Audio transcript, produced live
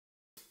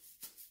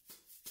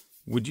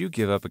Would you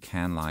give up a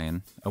Can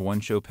Lion, a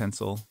one-show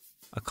pencil,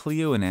 a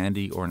Clio and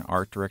Andy, or an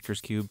art director's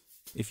cube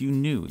if you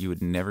knew you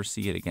would never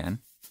see it again?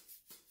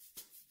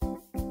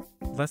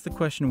 Well, that's the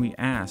question we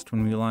asked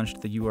when we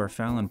launched the Are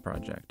Fallon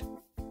Project.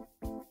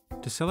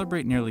 To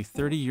celebrate nearly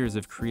 30 years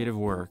of creative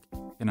work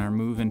in our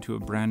move into a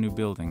brand new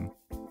building,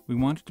 we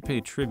wanted to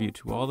pay tribute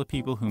to all the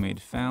people who made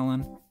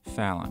Fallon,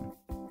 Fallon.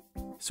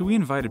 So we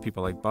invited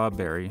people like Bob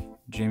Berry,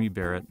 Jamie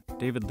Barrett,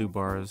 David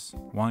Lubars,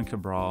 Juan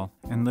Cabral,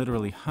 and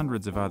literally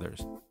hundreds of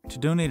others to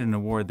donate an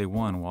award they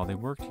won while they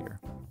worked here.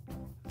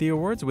 The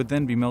awards would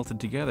then be melted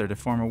together to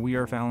form a We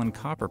Are Fallon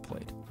copper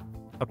plate,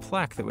 a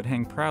plaque that would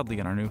hang proudly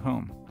in our new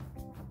home.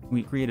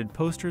 We created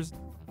posters,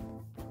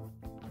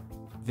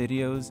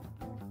 videos,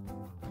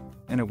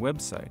 and a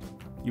website,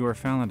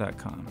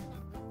 yourfallon.com,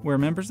 where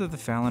members of the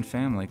Fallon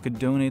family could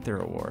donate their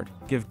award,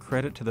 give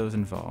credit to those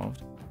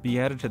involved, be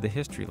added to the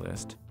history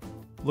list,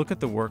 look at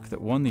the work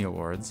that won the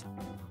awards,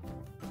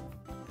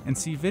 and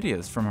see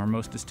videos from our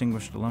most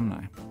distinguished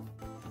alumni.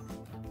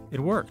 It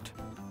worked.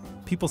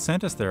 People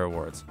sent us their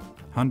awards,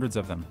 hundreds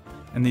of them,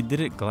 and they did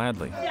it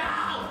gladly. No,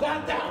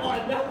 not that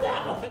one, not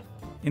that one!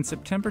 In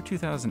September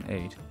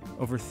 2008,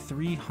 over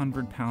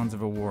 300 pounds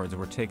of awards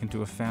were taken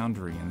to a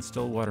foundry in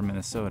Stillwater,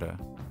 Minnesota,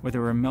 where they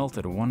were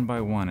melted one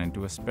by one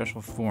into a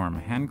special form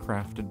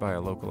handcrafted by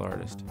a local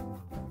artist.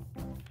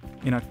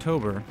 In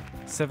October,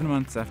 7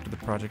 months after the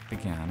project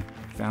began,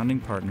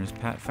 founding partners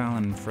Pat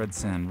Fallon and Fred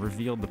Sen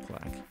revealed the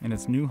plaque in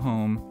its new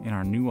home in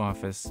our new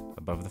office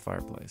above the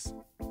fireplace.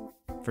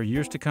 For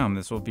years to come,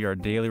 this will be our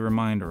daily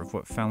reminder of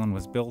what Fallon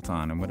was built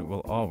on and what it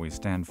will always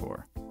stand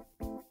for.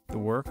 The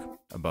work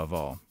above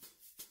all.